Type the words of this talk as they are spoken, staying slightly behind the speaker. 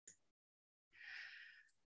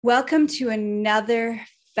Welcome to another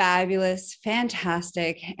fabulous,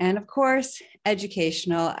 fantastic, and of course,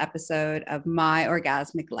 educational episode of My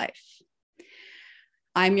Orgasmic Life.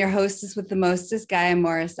 I'm your hostess with the mostest, Gaia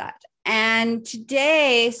Morissette. And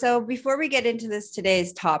today, so before we get into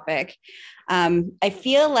today's topic, I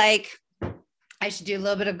feel like I should do a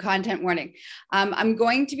little bit of content warning. I'm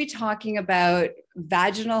going to be talking about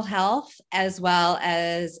vaginal health as well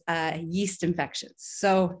as yeast infections.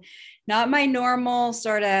 So not my normal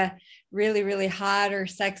sort of really, really hot or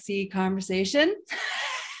sexy conversation,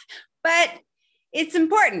 but it's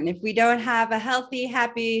important. If we don't have a healthy,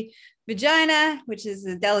 happy vagina, which is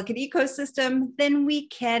a delicate ecosystem, then we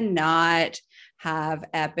cannot have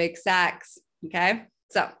epic sex. Okay.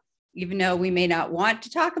 So even though we may not want to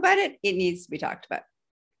talk about it, it needs to be talked about.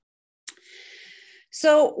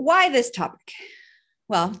 So why this topic?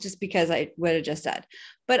 Well, just because I would have just said,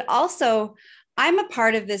 but also I'm a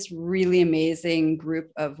part of this really amazing group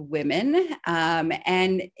of women.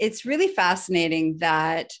 And it's really fascinating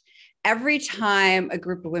that every time a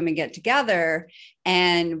group of women get together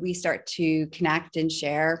and we start to connect and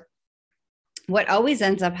share, what always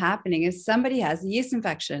ends up happening is somebody has a yeast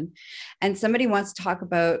infection and somebody wants to talk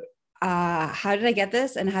about how did I get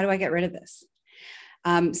this and how do I get rid of this?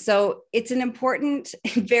 So it's an important,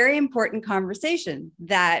 very important conversation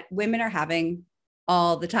that women are having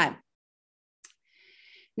all the time.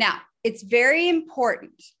 Now, it's very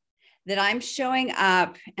important that I'm showing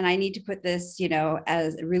up, and I need to put this,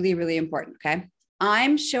 as really, really important, okay?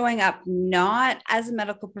 I'm showing up not as a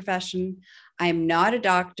medical profession. I am not a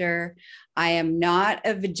doctor. I am not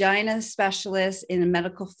a vagina specialist in the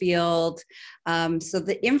medical field. So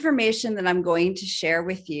the information that I'm going to share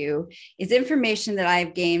with you is information that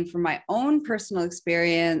I've gained from my own personal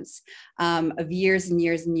experience of years and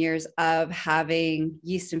years and years of having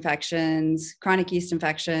yeast infections, chronic yeast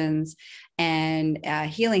infections, and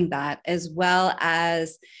healing that, as well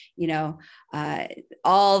as,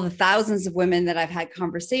 all the thousands of women that I've had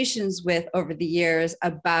conversations with over the years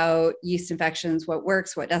about yeast infections, what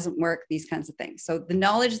works, what doesn't work, these kinds of things. So the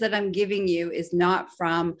knowledge that I'm giving you is not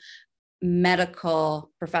from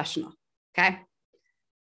medical professional. Okay.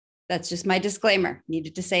 That's just my disclaimer.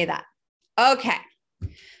 Needed to say that. Okay.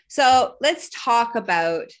 So let's talk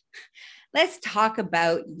about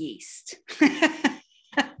yeast.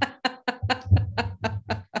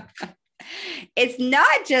 It's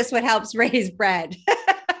not just what helps raise bread.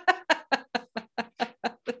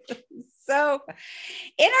 So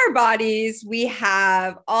in our bodies, we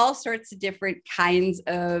have all sorts of different kinds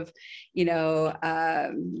of,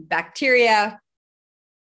 bacteria.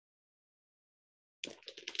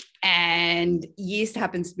 And yeast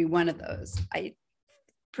happens to be one of those. I'm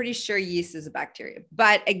pretty sure yeast is a bacteria.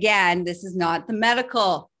 But again, this is not the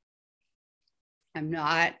medical. I'm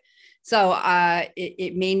not. So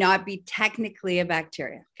it may not be technically a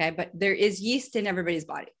bacteria, okay? But there is yeast in everybody's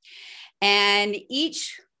body. And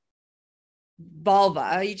each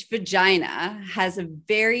vulva, each vagina has a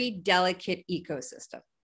very delicate ecosystem.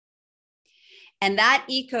 And that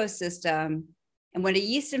ecosystem, and when a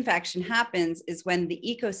yeast infection happens, is when the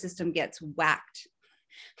ecosystem gets whacked,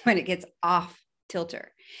 when it gets off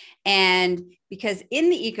tilter. And because in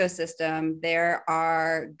the ecosystem, there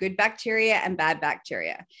are good bacteria and bad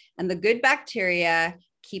bacteria. And the good bacteria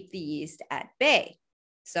keep the yeast at bay.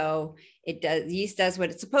 So yeast does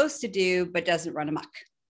what it's supposed to do, but doesn't run amok.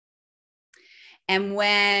 And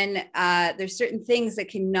when there's certain things that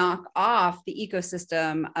can knock off the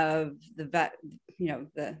ecosystem of the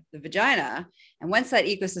vagina, and once that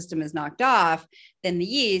ecosystem is knocked off, then the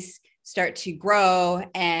yeast start to grow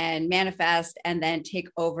and manifest and then take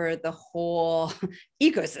over the whole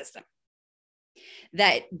ecosystem.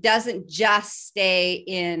 That doesn't just stay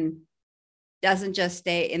in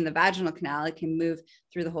the vaginal canal. It can move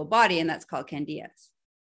through the whole body, and that's called candidias.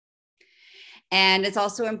 And it's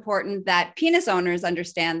also important that penis owners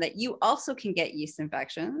understand that you also can get yeast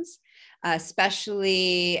infections,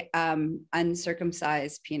 especially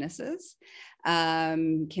uncircumcised penises.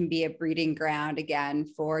 Can be a breeding ground again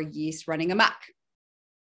for yeast running amok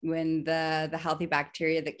when the healthy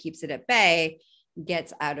bacteria that keeps it at bay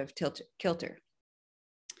gets out of kilter.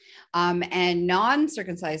 And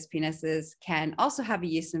non-circumcised penises can also have a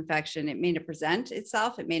yeast infection. It may not present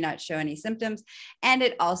itself, it may not show any symptoms, and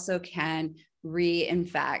it also can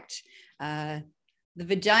reinfect the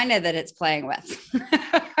vagina that it's playing with.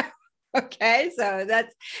 Okay, so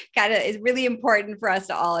that's it's really important for us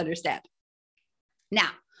to all understand.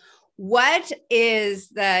 Now,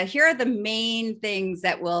 here are the main things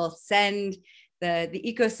that will send the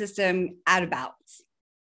ecosystem out of balance.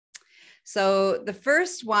 So the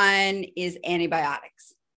first one is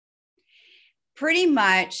antibiotics. pretty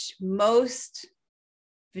much most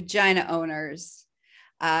vagina owners,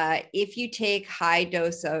 if you take high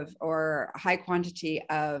dose of or high quantity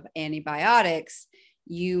of antibiotics,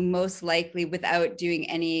 you most likely, without doing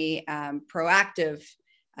any proactive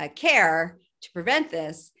care to prevent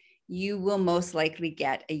this, you will most likely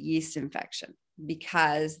get a yeast infection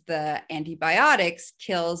because the antibiotics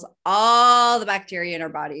kills all the bacteria in our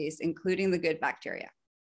bodies, including the good bacteria.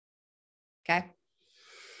 Okay.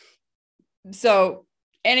 So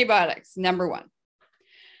antibiotics, number one.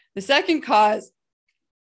 The second cause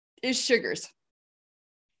is sugars.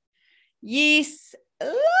 Yeast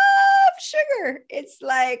love sugar. It's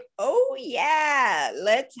like, oh yeah,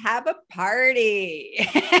 let's have a party.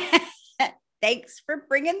 Thanks for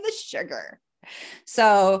bringing the sugar.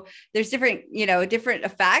 So there's different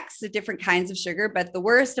effects, the different kinds of sugar, but the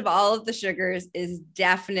worst of all of the sugars is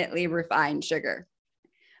definitely refined sugar.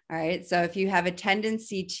 All right. So if you have a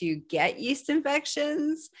tendency to get yeast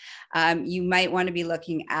infections, you might want to be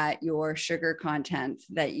looking at your sugar content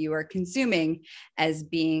that you are consuming as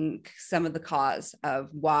being some of the cause of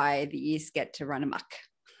why the yeast get to run amok.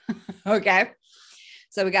 Okay.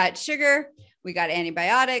 So we got sugar, we got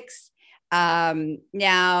antibiotics.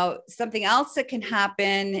 Now, something else that can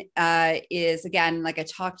happen is, again, like I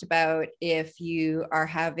talked about, if you are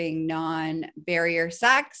having non-barrier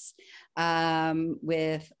sex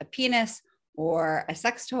with a penis or a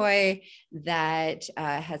sex toy that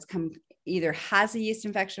has a yeast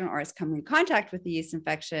infection or has come in contact with the yeast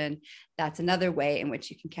infection, that's another way in which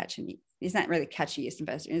you can catch it's not really catch a yeast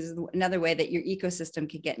infection. It's another way that your ecosystem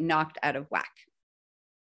can get knocked out of whack.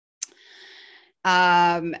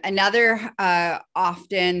 Another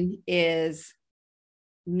often is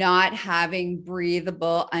not having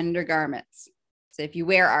breathable undergarments. So if you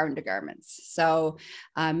wear undergarments, so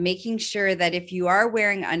making sure that if you are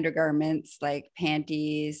wearing undergarments like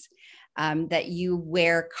panties, that you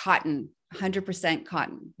wear cotton, 100%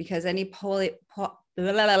 cotton, because any polyester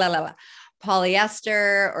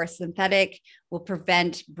or synthetic will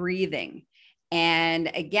prevent breathing.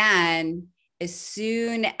 And again, as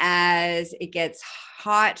soon as it gets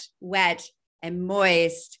hot, wet, and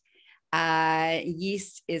moist,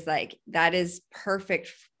 yeast is that is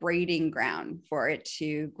perfect breeding ground for it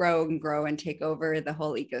to grow and take over the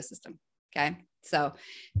whole ecosystem. Okay. So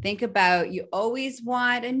think about, you always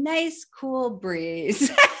want a nice, cool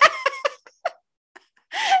breeze.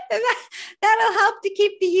 That'll help to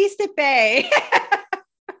keep the yeast at bay.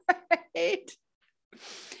 Right?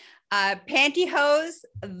 Pantyhose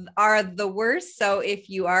are the worst. So if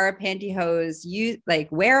you are a pantyhose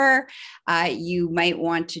wearer, you might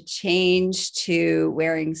want to change to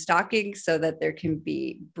wearing stockings so that there can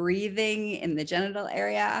be breathing in the genital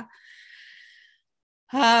area.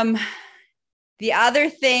 The other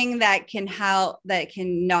thing that can help, that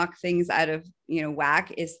can knock things out of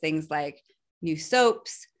whack, is things like new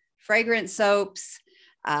soaps, fragrant soaps,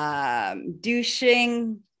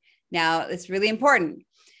 douching. Now, it's really important.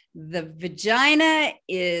 The vagina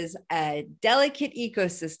is a delicate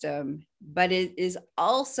ecosystem, but it is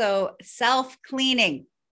also self-cleaning.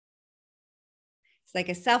 It's like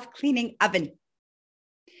a self-cleaning oven.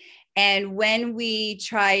 And when we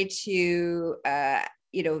try to,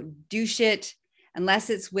 douche it, unless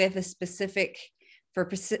it's with a specific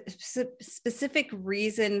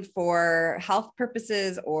reason for health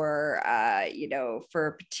purposes or, for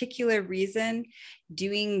a particular reason,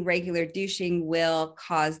 doing regular douching will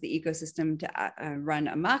cause the ecosystem to run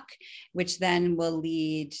amok, which then will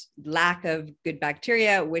lead lack of good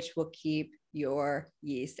bacteria, which will keep your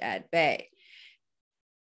yeast at bay.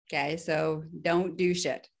 Okay, so don't douche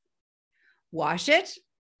it. Wash it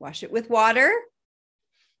with water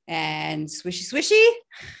and swishy.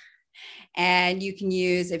 And you can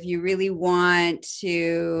use, if you really want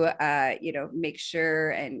to, make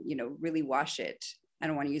sure and, really wash it. I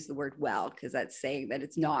don't want to use the word well, because that's saying that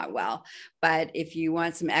it's not well. But if you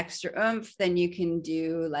want some extra oomph, then you can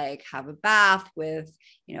do have a bath with,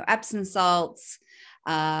 Epsom salts,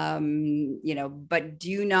 but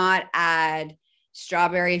do not add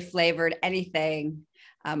strawberry flavored anything.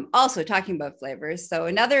 Also talking about flavors. So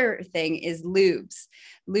another thing is lubes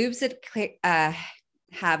that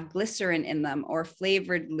have glycerin in them, or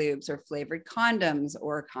flavored lubes, or flavored condoms,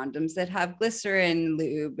 or condoms that have glycerin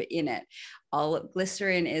lube in it.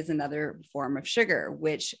 Glycerin is another form of sugar,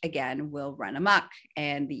 which again will run amok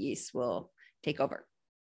and the yeast will take over.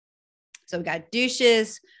 So we got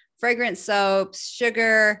douches, fragrant soaps,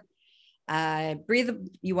 sugar,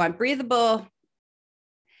 you want breathable,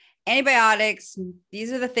 antibiotics.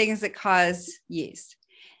 These are the things that cause yeast.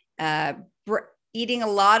 Eating a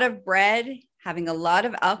lot of bread, having a lot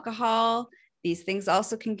of alcohol, These things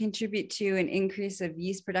also can contribute to an increase of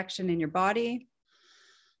yeast production in your body.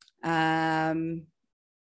 And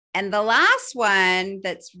the last one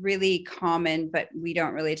that's really common, but we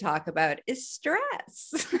don't really talk about, is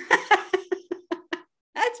stress.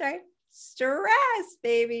 That's right. Stress,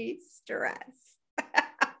 baby. Stress.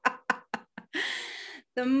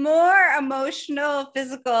 The more emotional,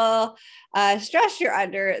 physical stress you're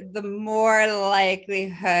under, the more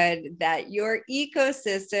likelihood that your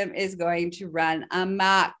ecosystem is going to run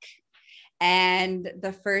amok. And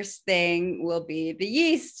the first thing will be the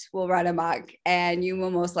yeast will run amok, and you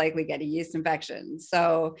will most likely get a yeast infection.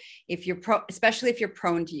 So if you're especially if you're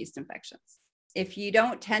prone to yeast infections, if you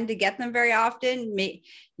don't tend to get them very often,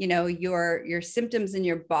 your symptoms in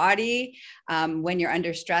your body when you're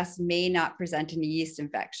under stress may not present in a yeast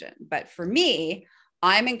infection. But for me,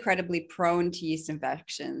 I'm incredibly prone to yeast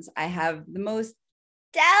infections. I have the most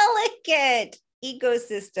delicate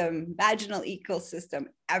vaginal ecosystem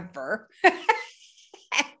ever.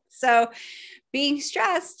 So being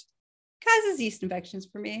stressed causes yeast infections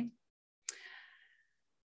for me.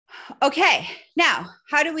 Okay, now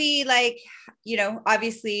how do we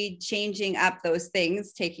obviously changing up those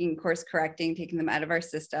things, course correcting, taking them out of our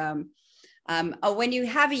system. When you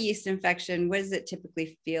have a yeast infection, what does it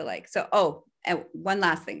typically feel like? So, and one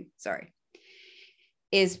last thing, sorry,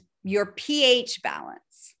 is your pH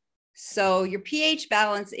balance. So your pH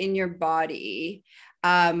balance in your body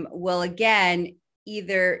will again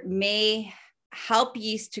either may help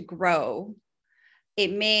yeast to grow.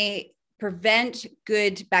 It may prevent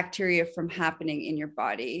good bacteria from happening in your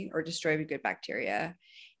body or destroy good bacteria.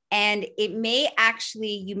 And it may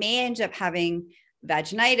you may end up having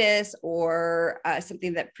vaginitis or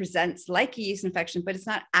something that presents like a yeast infection, but it's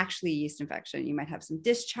not actually a yeast infection. You might have some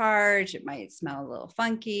discharge. It might smell a little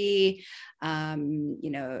funky.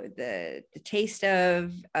 The taste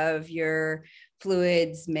of your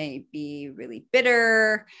fluids may be really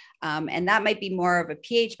bitter. And that might be more of a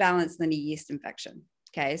pH balance than a yeast infection.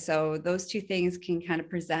 Okay, so those two things can kind of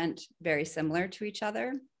present very similar to each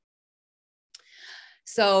other.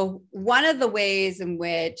 So one of the ways in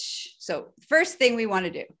which, first thing we want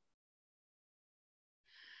to do,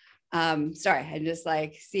 sorry, I'm just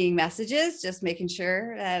seeing messages, just making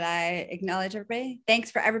sure that I acknowledge everybody.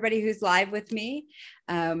 Thanks for everybody who's live with me.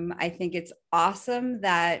 I think it's awesome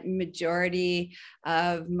that majority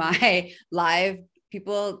of my live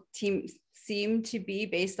people seem to be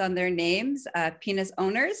based on their names, penis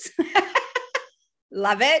owners.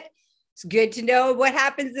 Love it. It's good to know what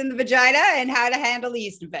happens in the vagina and how to handle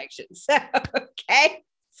yeast infections. Okay.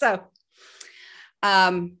 So,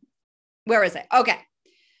 where was I? Okay.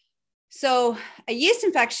 So a yeast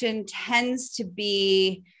infection tends to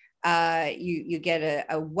be, you get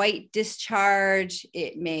a white discharge.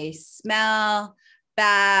 It may smell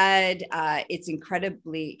bad.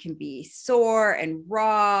 It can be sore and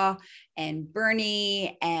raw and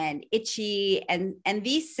burny and itchy. And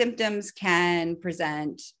these symptoms can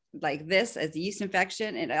present like this as a yeast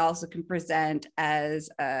infection. It also can present as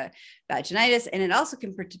a vaginitis, and it also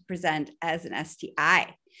can present as an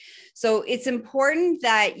STI. So it's important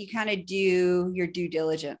that you kind of do your due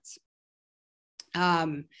diligence.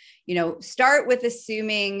 Start with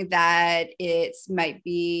assuming that it might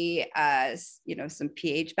be, some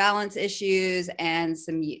pH balance issues and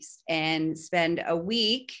some yeast, and spend a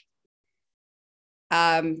week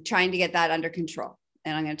trying to get that under control.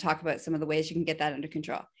 And I'm going to talk about some of the ways you can get that under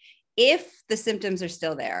control. If the symptoms are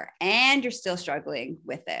still there and you're still struggling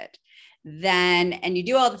with it, and you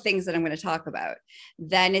do all the things that I'm going to talk about,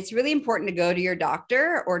 then it's really important to go to your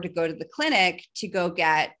doctor or to go to the clinic to go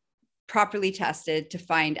get properly tested to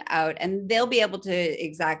find out, and they'll be able to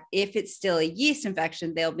if it's still a yeast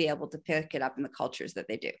infection, they'll be able to pick it up in the cultures that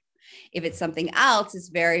they do. If it's something else, it's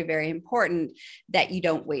very, very important that you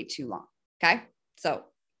don't wait too long. Okay. So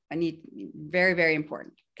very, very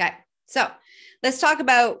important. Okay. So let's talk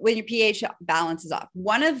about when your pH balance is off.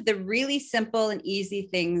 One of the really simple and easy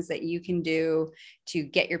things that you can do to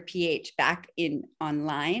get your pH back in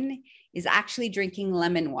online is actually drinking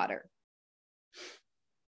lemon water.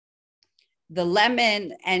 The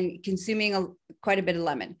lemon and consuming quite a bit of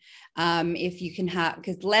lemon. If you can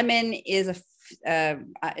because lemon is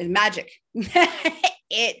magic.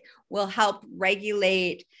 It will help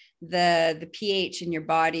regulate the pH in your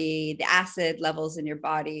body, the acid levels in your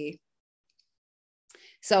body.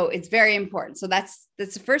 So it's very important. So that's the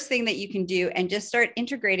first thing that you can do, and just start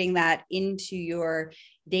integrating that into your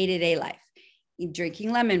day-to-day life.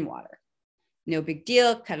 Drinking lemon water. No big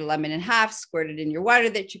deal. Cut a lemon in half, squirt it in your water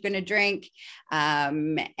that you're going to drink,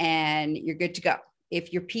 and you're good to go.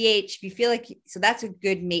 if your pH, if you feel like, so that's a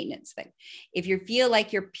good maintenance thing. If you feel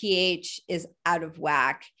like your pH is out of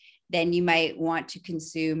whack, then you might want to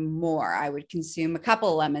consume more. I would consume a couple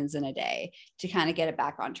of lemons in a day to kind of get it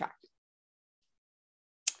back on track.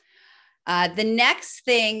 The next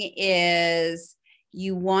thing is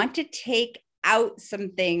you want to take out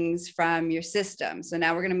some things from your system. So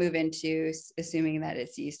now we're going to move into assuming that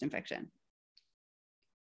it's yeast infection.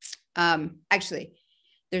 Actually,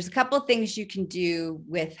 there's a couple of things you can do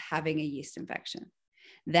with having a yeast infection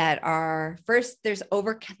that are, first, there's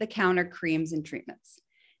over-the-counter creams and treatments.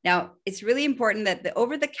 Now, it's really important that the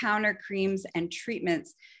over-the-counter creams and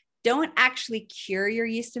treatments don't actually cure your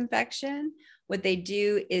yeast infection. What they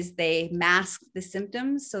do is they mask the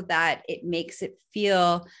symptoms so that it makes it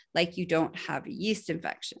feel like you don't have a yeast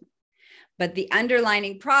infection. But the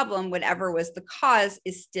underlying problem, whatever was the cause,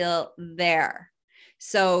 is still there.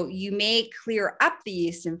 So you may clear up the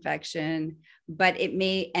yeast infection, but it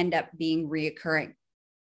may end up being reoccurring.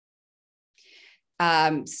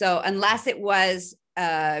 So unless it was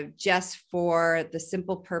just for the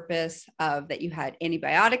simple purpose of that you had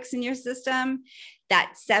antibiotics in your system,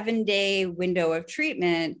 that 7-day window of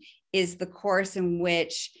treatment is the course in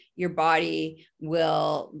which your body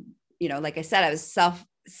will, you know, like I said, I was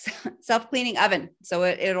self-cleaning oven. So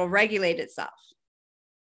it'll regulate itself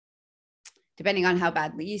depending on how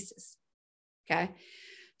bad the yeast is. Okay.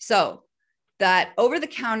 So that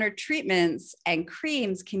over-the-counter treatments and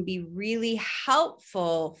creams can be really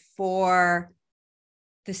helpful for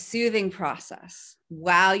the soothing process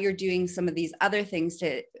while you're doing some of these other things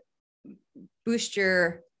to boost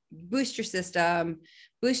your system,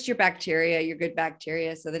 boost your bacteria, your good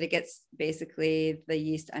bacteria, so that it gets basically the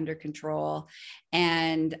yeast under control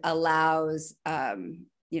and allows,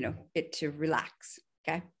 it to relax.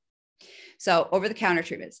 Okay. So over-the-counter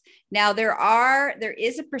treatments. Now there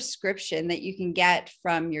is a prescription that you can get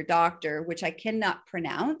from your doctor, which I cannot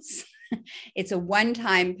pronounce. It's a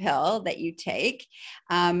one-time pill that you take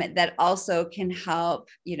that also can help,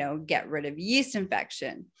 get rid of yeast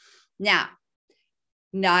infection. Now,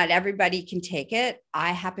 not everybody can take it.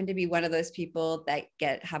 I happen to be one of those people that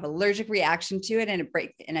have allergic reaction to it,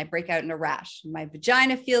 and I break out in a rash. My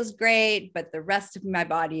vagina feels great, but the rest of my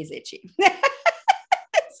body is itchy.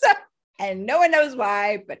 And no one knows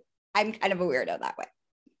why, but I'm kind of a weirdo that way.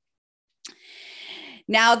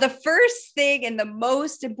 Now, the first thing and the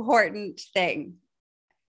most important thing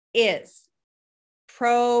is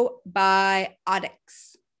probiotics.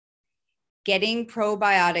 Getting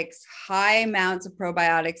probiotics, high amounts of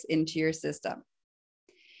probiotics into your system.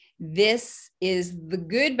 This is the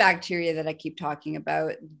good bacteria that I keep talking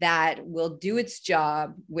about that will do its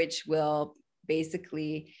job, which will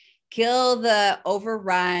basically kill the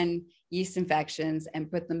overrun yeast infections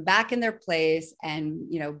and put them back in their place and,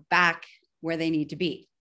 back where they need to be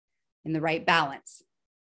in the right balance.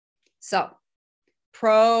 So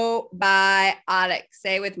probiotics,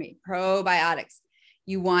 say with me, probiotics.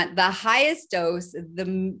 You want the highest dose,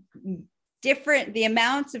 the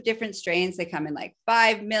amounts of different strains. They come in like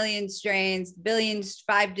 5 million strains, billions,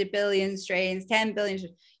 5 to billion strains, 10 billion.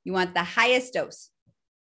 You want the highest dose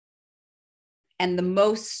and the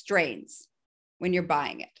most strains when you're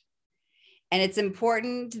buying it. And it's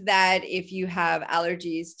important that if you have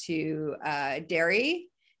allergies to dairy,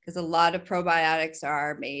 because a lot of probiotics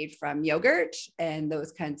are made from yogurt and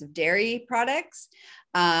those kinds of dairy products,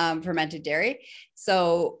 fermented dairy.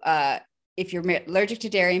 So if you're allergic to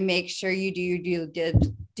dairy, make sure you do your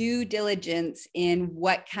due diligence in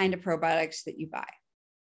what kind of probiotics that you buy.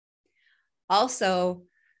 Also,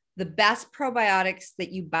 the best probiotics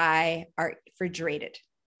that you buy are refrigerated.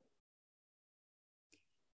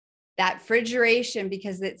 That refrigeration,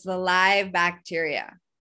 because it's the live bacteria,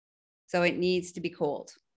 so it needs to be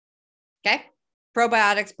cold. Okay,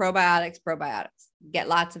 probiotics. Get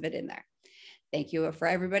lots of it in there. Thank you for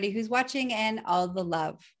everybody who's watching and all the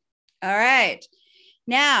love. All right,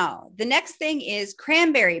 now the next thing is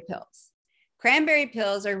cranberry pills. Cranberry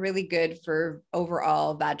pills are really good for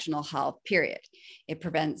overall vaginal health, period. It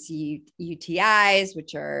prevents UTIs,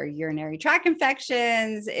 which are urinary tract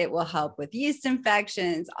infections. It will help with yeast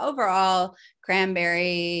infections. Overall,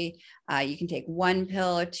 cranberry, you can take 1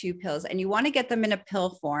 pill or 2 pills, and you want to get them in a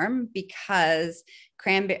pill form because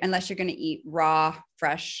cranberry, unless you're going to eat raw,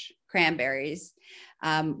 fresh cranberries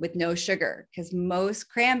with no sugar, because most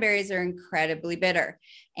cranberries are incredibly bitter.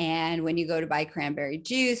 And when you go to buy cranberry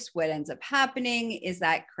juice, what ends up happening is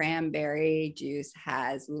that cranberry juice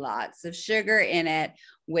has lots of sugar in it,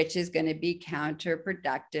 which is going to be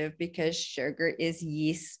counterproductive because sugar is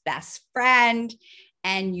yeast's best friend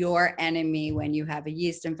and your enemy when you have a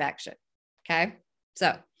yeast infection. Okay,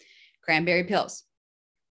 so cranberry pills.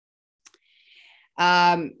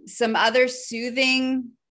 Some other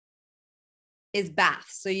soothing is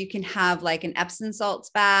baths. So you can have like an Epsom salts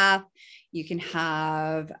bath. You can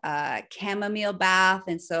have a chamomile bath.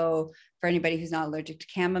 And so for anybody who's not allergic to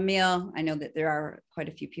chamomile, I know that there are quite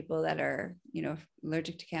a few people that are,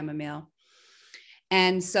 allergic to chamomile.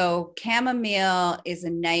 And so chamomile is a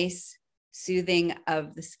nice soothing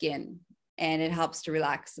of the skin, and it helps to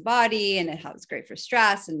relax the body, and it helps great for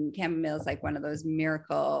stress. And chamomile is like one of those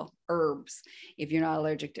miracle herbs if you're not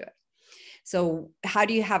allergic to it. So how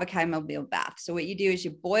do you have a chamomile bath? So what you do is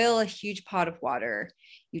you boil a huge pot of water.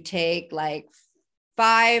 You take like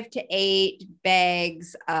 5 to 8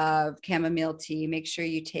 bags of chamomile tea. Make sure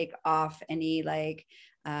you take off any like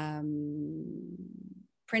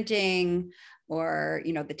printing or,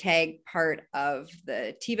 the tag part of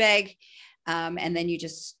the tea bag. And then you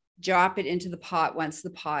just drop it into the pot once the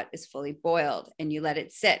pot is fully boiled, and you let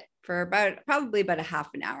it sit for probably about a half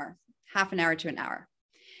an hour to an hour.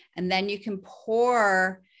 And then you can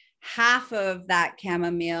pour half of that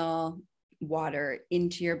chamomile water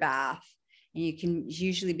into your bath. And you can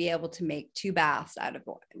usually be able to make 2 baths out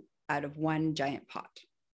of one giant pot.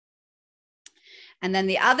 And then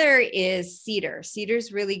the other is cedar. Cedar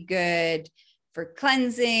is really good for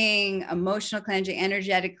cleansing, emotional cleansing,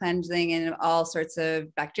 energetic cleansing, and all sorts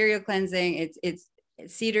of bacterial cleansing.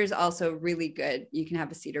 Cedar is also really good. You can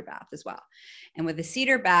have a cedar bath as well. And with a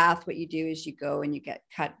cedar bath, what you do is you go and you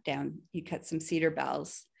cut some cedar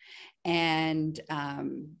bells, and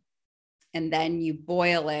then you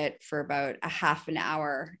boil it for about a half an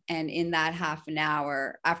hour. And in that half an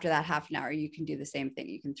hour, after that half an hour, you can do the same thing.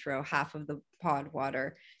 You can throw half of the pot of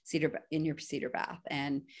water in your cedar bath.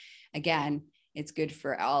 And again, it's good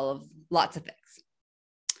for lots of things.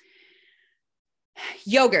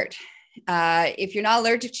 Yogurt. If you're not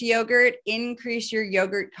allergic to yogurt, increase your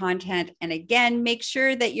yogurt content. And again, make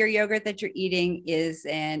sure that your yogurt that you're eating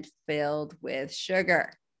isn't filled with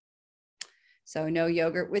sugar. So no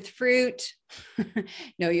yogurt with fruit,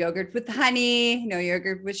 no yogurt with honey, no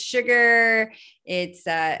yogurt with sugar. It's,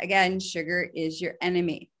 again, sugar is your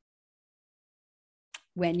enemy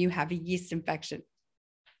when you have a yeast infection.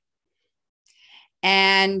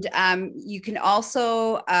 And you can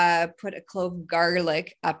also put a clove of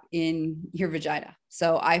garlic up in your vagina.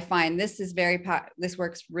 So I find this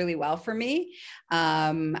works really well for me.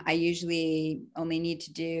 I usually only need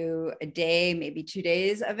to do a day, maybe 2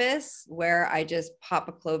 days of this, where I just pop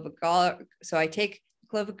a clove of garlic. So I take a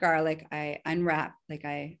clove of garlic, I unwrap, like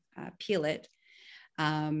I peel it,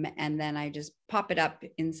 and then I just pop it up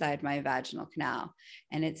inside my vaginal canal,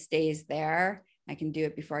 and it stays there. I can do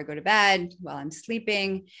it before I go to bed, while I'm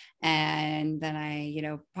sleeping. And then I,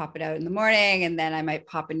 pop it out in the morning, and then I might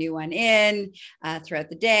pop a new one in throughout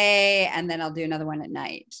the day. And then I'll do another one at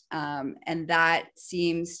night. And that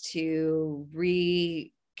seems to recalibrate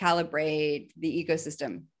the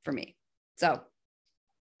ecosystem for me. So,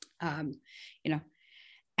 and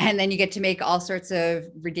then you get to make all sorts of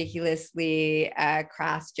ridiculously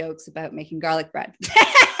crass jokes about making garlic bread.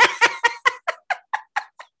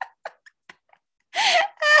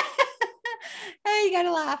 You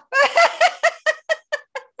gotta laugh.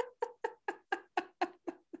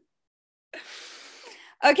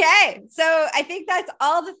 Okay, so I think that's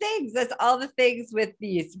all the things. That's all the things with the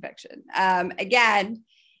yeast infection. Again,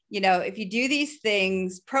 if you do these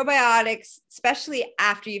things, probiotics, especially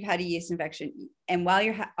after you've had a yeast infection, and while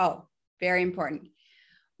you're very important,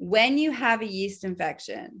 when you have a yeast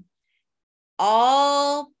infection,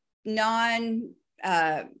 all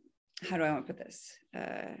how do I want to put this?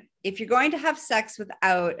 If you're going to have sex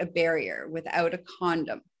without a barrier, without a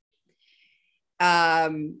condom,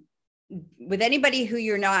 with anybody who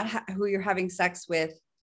you're having sex with,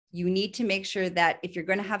 you need to make sure that if you're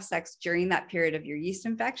going to have sex during that period of your yeast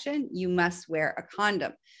infection, you must wear a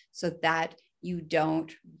condom so that you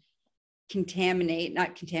don't contaminate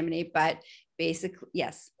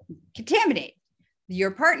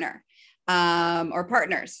your partner or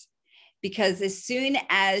partners. Because as soon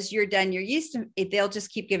as you're done your yeast, they'll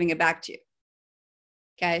just keep giving it back to you.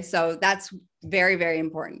 Okay, so that's very, very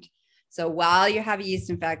important. So while you have a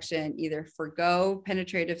yeast infection, either forgo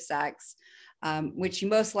penetrative sex, which you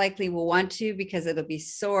most likely will want to because it'll be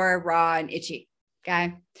sore, raw, and itchy.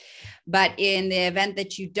 Okay, but in the event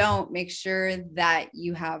that you don't, make sure that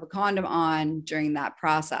you have a condom on during that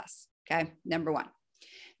process. Okay, number 1.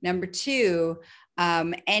 Number 2,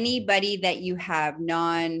 anybody that you have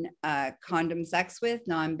non-condom sex with,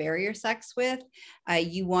 non-barrier sex with,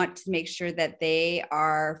 you want to make sure that they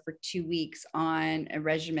are for 2 weeks on a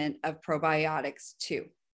regimen of probiotics too.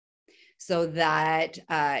 So that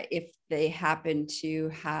if they happen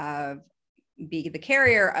to be the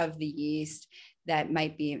carrier of the yeast, that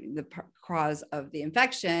might be the cause of the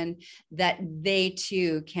infection, that they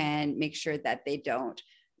too can make sure that they don't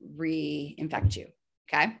reinfect you.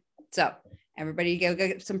 Okay. So everybody go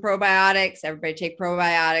get some probiotics. Everybody take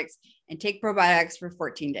probiotics, and take probiotics for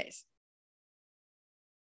 14 days.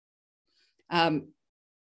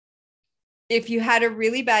 If you had a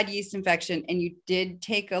really bad yeast infection and you did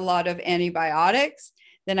take a lot of antibiotics,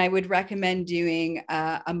 then I would recommend doing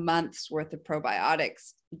a month's worth of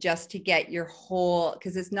probiotics just to get your whole,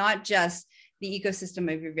 because it's not just the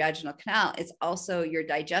ecosystem of your vaginal canal, it's also your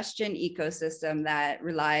digestion ecosystem that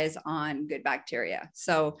relies on good bacteria.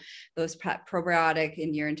 So those probiotic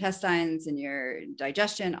in your intestines and your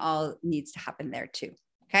digestion all needs to happen there too.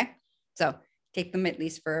 Okay. So take them at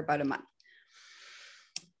least for about a month.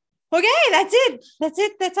 Okay, that's it. That's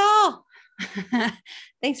it. That's all.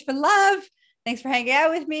 Thanks for love. Thanks for hanging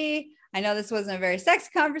out with me. I know this wasn't a very sexy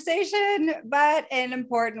conversation, but an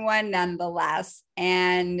important one nonetheless.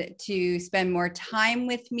 And to spend more time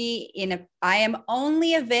with me I am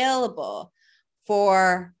only available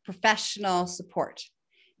for professional support,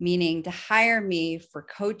 meaning to hire me for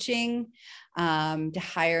coaching, to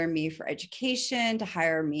hire me for education, to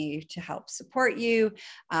hire me to help support you.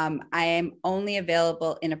 I am only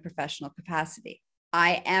available in a professional capacity.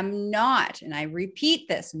 I am not, and I repeat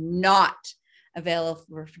this, not available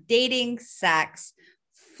for dating, sex,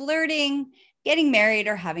 flirting, getting married,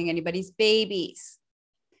 or having anybody's babies.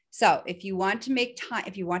 So if you want to make time,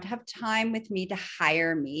 if you want to have time with me, to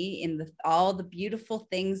hire me in all the beautiful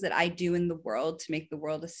things that I do in the world to make the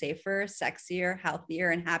world a safer, sexier,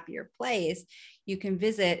 healthier, and happier place, you can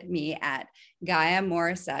visit me at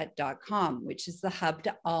GaiaMorissette.com, which is the hub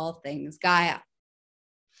to all things Gaia.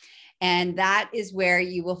 And that is where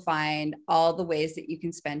you will find all the ways that you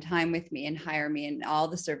can spend time with me and hire me and all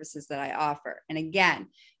the services that I offer. And again,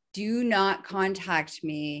 do not contact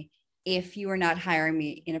me if you are not hiring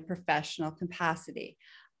me in a professional capacity.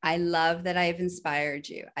 I love that I've inspired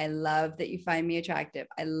you. I love that you find me attractive.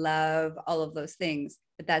 I love all of those things,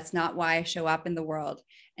 but that's not why I show up in the world.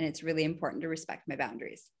 And it's really important to respect my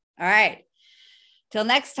boundaries. All right. Till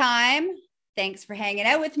next time, thanks for hanging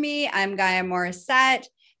out with me. I'm Gaia Morissette.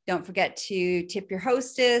 Don't forget to tip your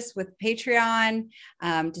hostess with Patreon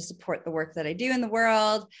to support the work that I do in the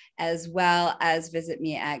world, as well as visit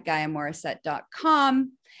me at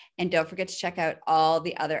GaiaMorissette.com. And don't forget to check out all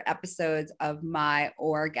the other episodes of My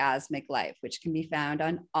Orgasmic Life, which can be found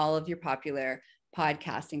on all of your popular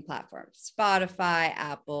podcasting platforms, Spotify,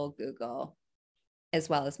 Apple, Google, as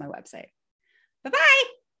well as my website.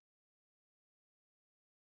 Bye-bye.